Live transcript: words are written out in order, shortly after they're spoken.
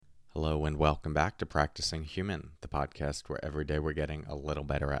Hello and welcome back to Practicing Human, the podcast where every day we're getting a little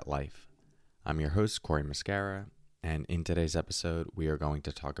better at life. I'm your host, Corey Mascara, and in today's episode, we are going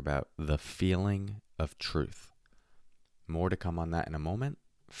to talk about the feeling of truth. More to come on that in a moment.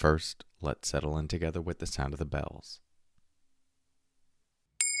 First, let's settle in together with the sound of the bells.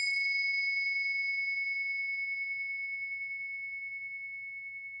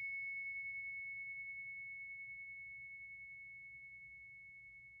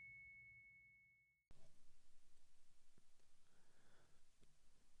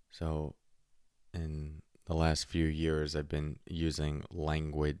 So, in the last few years, I've been using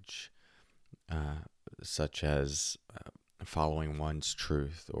language such as following one's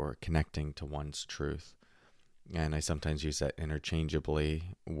truth or connecting to one's truth. And I sometimes use that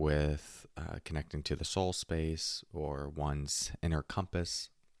interchangeably with connecting to the soul space or one's inner compass,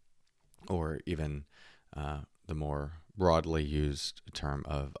 or even the more broadly used term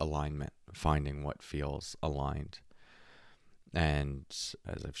of alignment, finding what feels aligned. And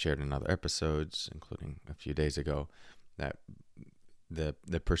as I've shared in other episodes, including a few days ago, that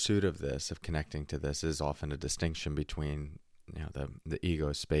the pursuit of this, of connecting to this, is often a distinction between the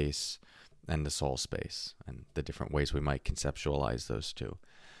ego space and the soul space, and the different ways we might conceptualize those two.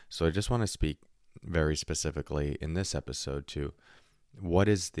 So I just want to speak very specifically in this episode to what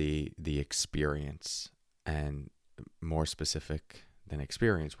is the experience, and more specific than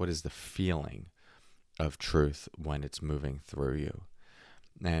experience, what is the feeling of truth when it's moving through you.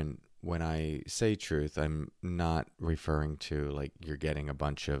 And when I say truth, I'm not referring to like you're getting a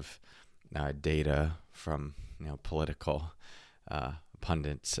bunch of data from political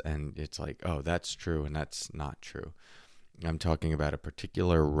pundits and it's like, oh, that's true and that's not true. I'm talking about a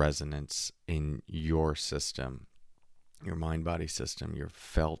particular resonance in your system, your mind-body system, your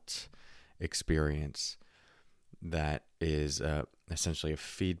felt experience that is essentially a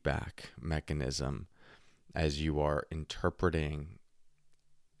feedback mechanism as you are interpreting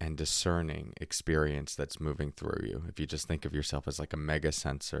and discerning experience that's moving through you. If you just think of yourself as like a mega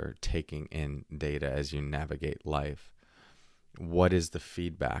sensor taking in data as you navigate life, what is the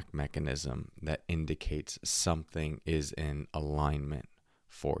feedback mechanism that indicates something is in alignment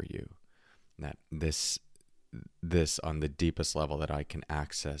for you? That this on the deepest level that I can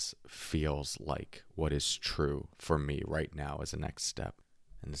access feels like what is true for me right now as a next step.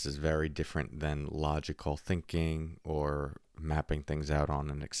 And this is very different than logical thinking or mapping things out on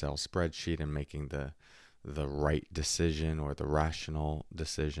an Excel spreadsheet and making the right decision or the rational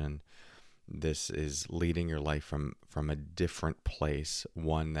decision. This is leading your life from a different place,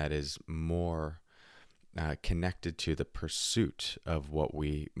 one that is more connected to the pursuit of what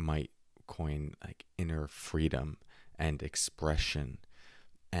we might coin like inner freedom and expression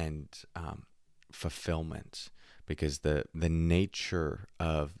and fulfillment. Because the nature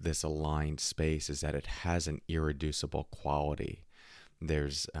of this aligned space is that it has an irreducible quality.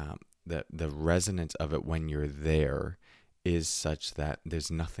 There's the resonance of it when you're there is such that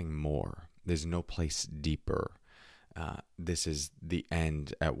there's nothing more. There's no place deeper. This is the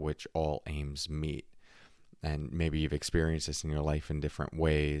end at which all aims meet. And maybe you've experienced this in your life in different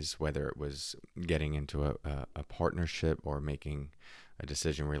ways, whether it was getting into a partnership or making a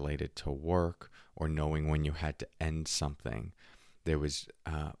decision related to work or knowing when you had to end something. There was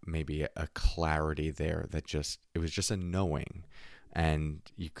maybe a clarity there that it was just a knowing, and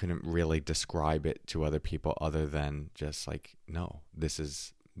you couldn't really describe it to other people other than just like, no, this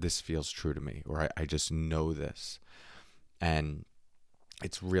feels true to me, or I just know this. And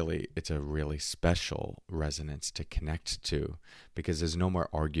it's a really special resonance to connect to, because there's no more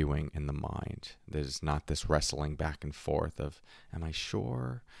arguing in the mind. There's not this wrestling back and forth of, am I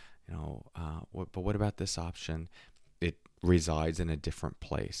sure? But what about this option? It resides in a different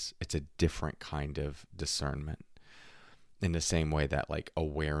place. It's a different kind of discernment. In the same way that like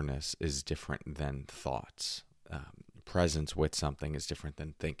awareness is different than thoughts. Presence with something is different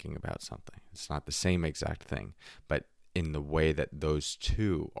than thinking about something. It's not the same exact thing, but in the way that those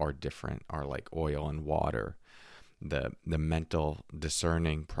two are different, are like oil and water. The mental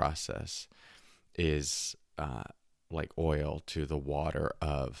discerning process is like oil to the water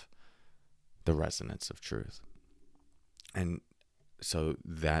of the resonance of truth. And so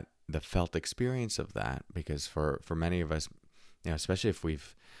that the felt experience of that, because for many of us, especially if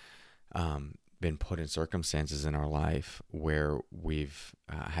we've been put in circumstances in our life where we've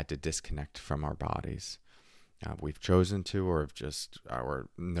had to disconnect from our bodies, we've chosen to, or if just our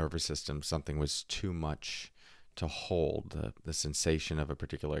nervous system, something was too much to hold, the sensation of a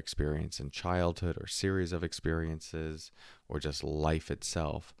particular experience in childhood or series of experiences or just life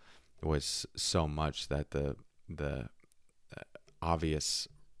itself was so much that the obvious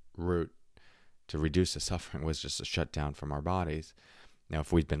route to reduce the suffering was just a shutdown from our bodies. Now,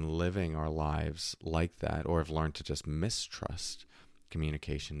 if we've been living our lives like that, or have learned to just mistrust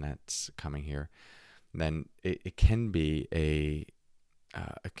communication that's coming here, then it can be a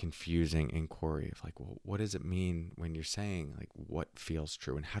confusing inquiry of like, well, what does it mean when you're saying like what feels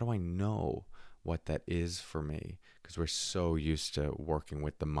true, and how do I know what that is for me? Because we're so used to working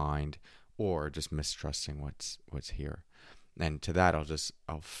with the mind or just mistrusting what's here. And to that,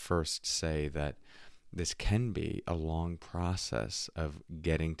 I'll first say that this can be a long process of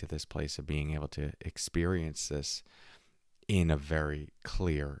getting to this place of being able to experience this in a very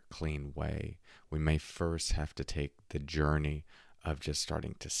clear, clean way. We may first have to take the journey of just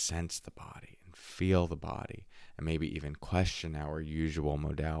starting to sense the body and feel the body, and maybe even question our usual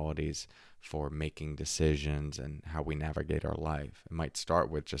modalities for making decisions and how we navigate our life. It might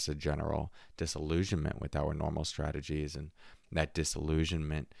start with just a general disillusionment with our normal strategies, and that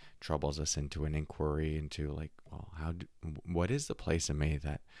disillusionment troubles us into an inquiry into like, well, what is the place in me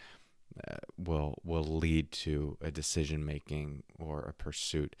that will lead to a decision making or a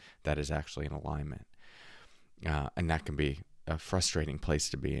pursuit that is actually in alignment, and that can be a frustrating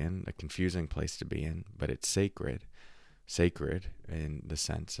place to be in, a confusing place to be in, but it's sacred in the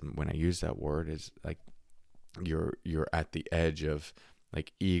sense, and when I use that word, is like you're at the edge of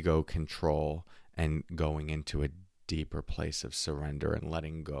like ego control and going into a deeper place of surrender and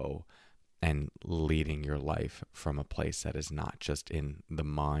letting go and leading your life from a place that is not just in the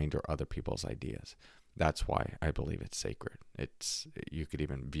mind or other people's ideas. That's why I believe it's sacred. You could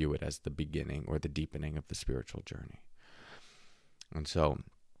even view it as the beginning or the deepening of the spiritual journey. And so,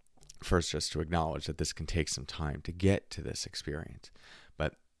 first, just to acknowledge that this can take some time to get to this experience.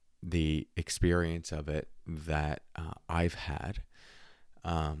 But the experience of it that I've had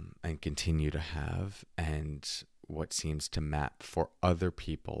and continue to have, and what seems to map for other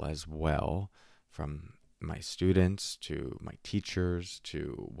people as well, from my students to my teachers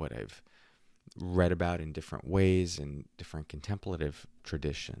to what I've read about in different ways in different contemplative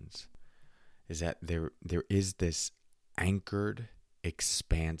traditions, is that there is this anchored,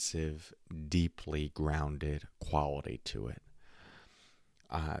 expansive, deeply grounded quality to it.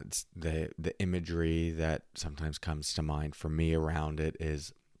 It's the imagery that sometimes comes to mind for me around it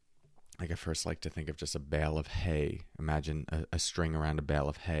is, like, I first like to think of just a bale of hay. Imagine a string around a bale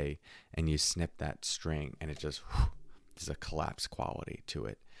of hay, and you snip that string, and it just, there's a collapse quality to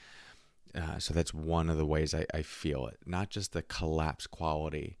it. So that's one of the ways I feel it. Not just the collapse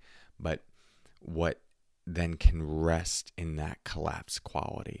quality, but what then can rest in that collapse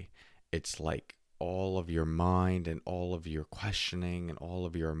quality. It's like all of your mind and all of your questioning and all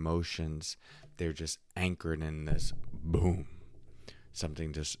of your emotions, they're just anchored in this boom.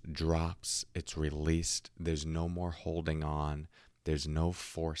 Something just drops, it's released. There's no more holding on. There's no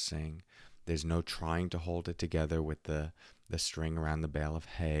forcing. There's no trying to hold it together with the string around the bale of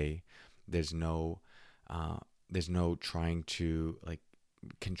hay. There's no trying to like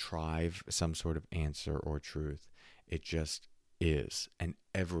contrive some sort of answer or truth. It just is, and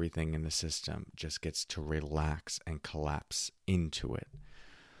everything in the system just gets to relax and collapse into it.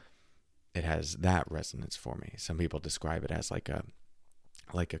 It has that resonance for me. Some people describe it as like a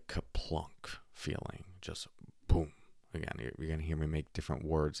kaplunk feeling, just boom. Again, you're going to hear me make different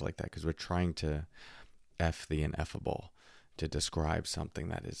words like that because we're trying to F the ineffable to describe something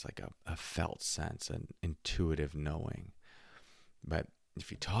that is like a felt sense, an intuitive knowing. But if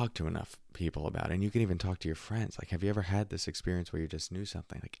you talk to enough people about it, and you can even talk to your friends, like, have you ever had this experience where you just knew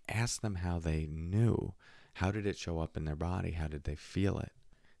something? Like, ask them how they knew. How did it show up in their body? How did they feel it?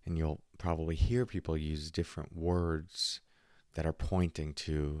 And you'll probably hear people use different words that are pointing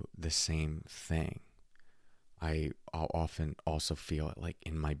to the same thing. I'll often also feel it like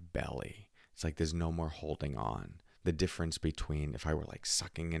in my belly. It's like there's no more holding on. The difference between if I were like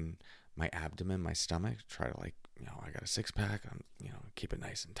sucking in my abdomen, my stomach, try to like, I got a six pack, I'm, keep it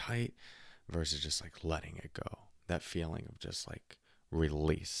nice and tight, versus just like letting it go. That feeling of just like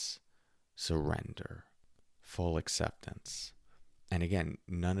release, surrender, full acceptance. And again,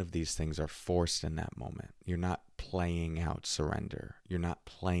 none of these things are forced in that moment. You're not playing out surrender. You're not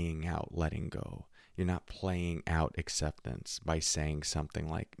playing out letting go. You're not playing out acceptance by saying something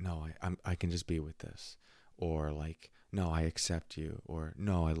like, no, I can just be with this. Or like, no, I accept you. Or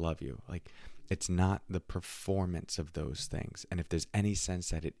no, I love you. Like, it's not the performance of those things. And if there's any sense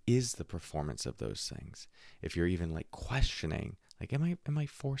that it is the performance of those things, if you're even like questioning, like, am I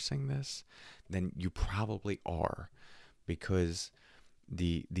forcing this? Then you probably are, because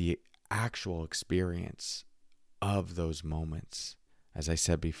the actual experience of those moments, as I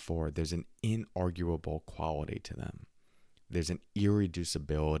said before, there's an inarguable quality to them. there's an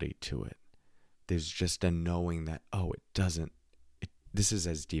irreducibility to it. There's just a knowing that, oh, this is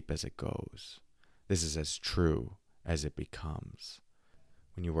as deep as it goes. This is as true as it becomes.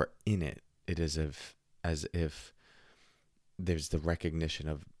 When you are in it, it is as if there's the recognition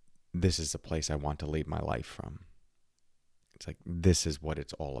of, this is the place I want to lead my life from. It's like, this is what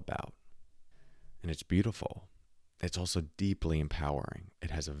it's all about. And it's beautiful. It's also deeply empowering.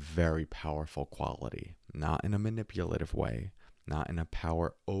 It has a very powerful quality, not in a manipulative way, not in a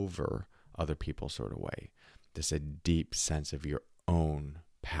power over other people sort of way. There's a deep sense of your own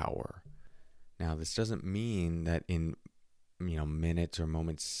power. Now, this doesn't mean that in minutes or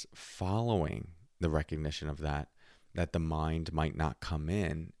moments following the recognition of that the mind might not come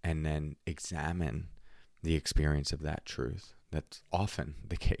in and then examine the experience of that truth. That's often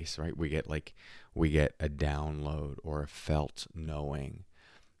the case, right? We get a download or a felt knowing,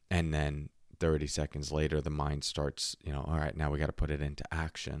 and then 30 seconds later, the mind starts, all right, now we got to put it into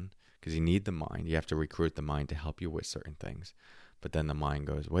action, because you need the mind. You have to recruit the mind to help you with certain things. But then the mind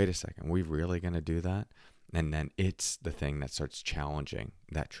goes, wait a second, we really going to do that? And then it's the thing that starts challenging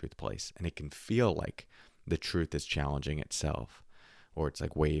that truth place. And it can feel like the truth is challenging itself, or it's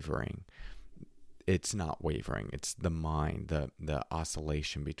like wavering. It's not wavering. It's the mind, the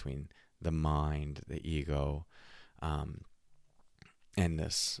oscillation between the mind, the ego, and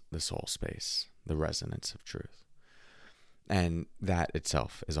the soul space, the resonance of truth. And that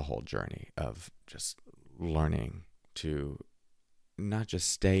itself is a whole journey of just learning to not just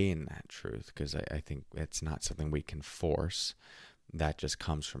stay in that truth, because I think it's not something we can force. That just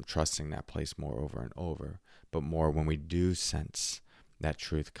comes from trusting that place more over and over, but more when we do sense that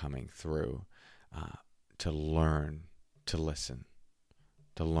truth coming through, to learn to listen,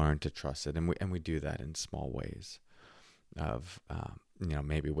 to learn to trust it. And we do that in small ways of,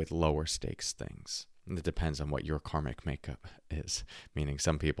 maybe with lower stakes things. And it depends on what your karmic makeup is, meaning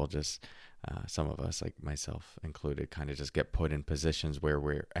some people just, some of us, like myself included, kind of just get put in positions where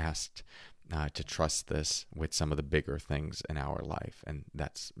we're asked to trust this with some of the bigger things in our life. And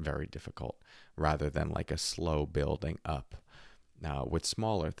that's very difficult, rather than like a slow building up with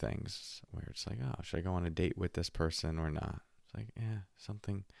smaller things where it's like, oh, should I go on a date with this person or not? It's like, yeah,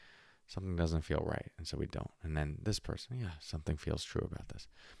 something doesn't feel right. And so we don't. And then this person, yeah, something feels true about this.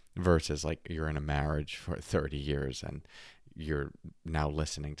 Versus like you're in a marriage for 30 years and you're now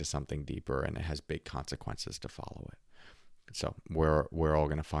listening to something deeper and it has big consequences to follow it. So we're all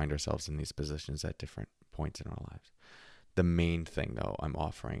going to find ourselves in these positions at different points in our lives. The main thing, though, I'm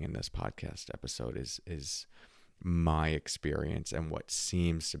offering in this podcast episode is my experience and what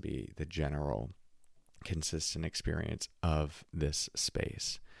seems to be the general consistent experience of this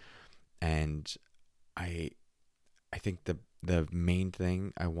space. And I think the main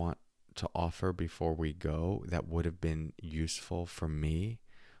thing I want to offer before we go that would have been useful for me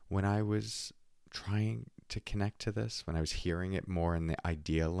when I was trying to connect to this, when I was hearing it more in the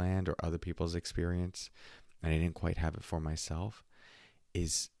idea land or other people's experience, and I didn't quite have it for myself,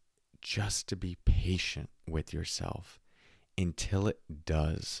 is just to be patient with yourself until it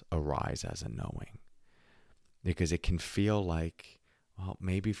does arise as a knowing. Because it can feel like, well,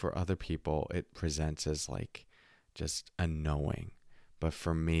 maybe for other people it presents as like just a knowing. But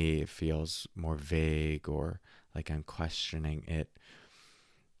for me, it feels more vague, or like I'm questioning it.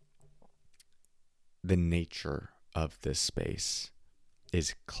 The nature of this space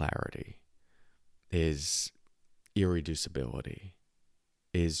is clarity, is irreducibility,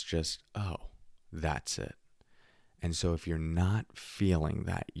 is just, oh, that's it. And so if you're not feeling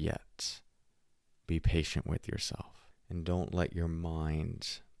that yet, be patient with yourself. And don't let your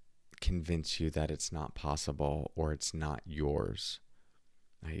mind convince you that it's not possible or it's not yours.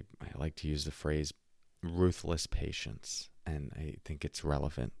 I like to use the phrase ruthless patience, and I think it's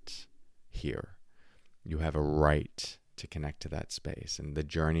relevant here. You have a right to connect to that space, and the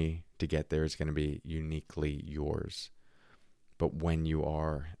journey to get there is going to be uniquely yours. But when you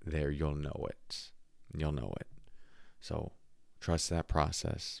are there, you'll know it. You'll know it. So trust that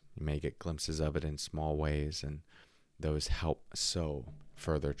process. You may get glimpses of it in small ways, and those help so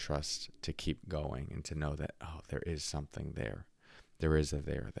further trust to keep going and to know that, oh, there is something there. There is a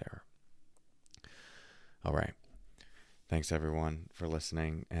there. All right. Thanks, everyone, for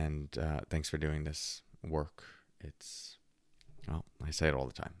listening, and thanks for doing this work. It's, well, I say it all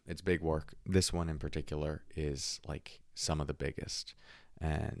the time. It's big work. This one in particular is like some of the biggest,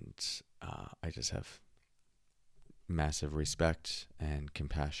 and I just have massive respect and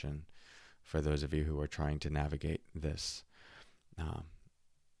compassion for those of you who are trying to navigate this,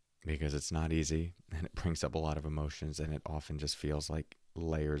 because it's not easy, and it brings up a lot of emotions, and it often just feels like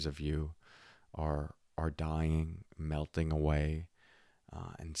layers of you are are dying, melting away,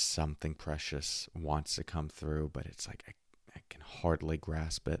 and something precious wants to come through, but it's like I can hardly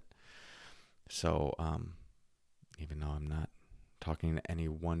grasp it. So even though I'm not talking to any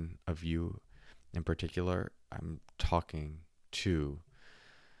one of you in particular, I'm talking to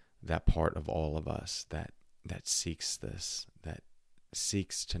that part of all of us that seeks this, that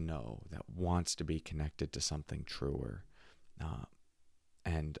seeks to know, that wants to be connected to something truer.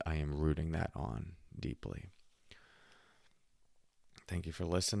 And I am rooting that on deeply. Thank you for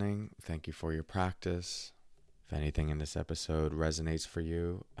listening. Thank you for your practice. If anything in this episode resonates for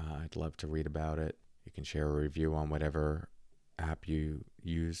you, I'd love to read about it. You can share a review on whatever app you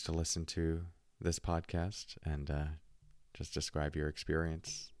use to listen to this podcast, and just describe your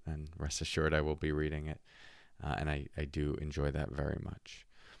experience, and rest assured I will be reading it. And I do enjoy that very much.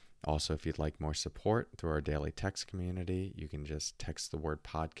 Also, if you'd like more support through our daily text community, you can just text the word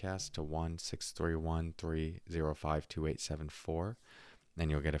podcast to 1-631-305-2874,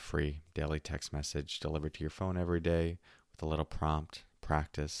 and you'll get a free daily text message delivered to your phone every day with a little prompt,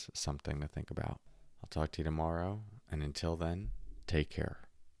 practice, something to think about. I'll talk to you tomorrow, and until then, take care.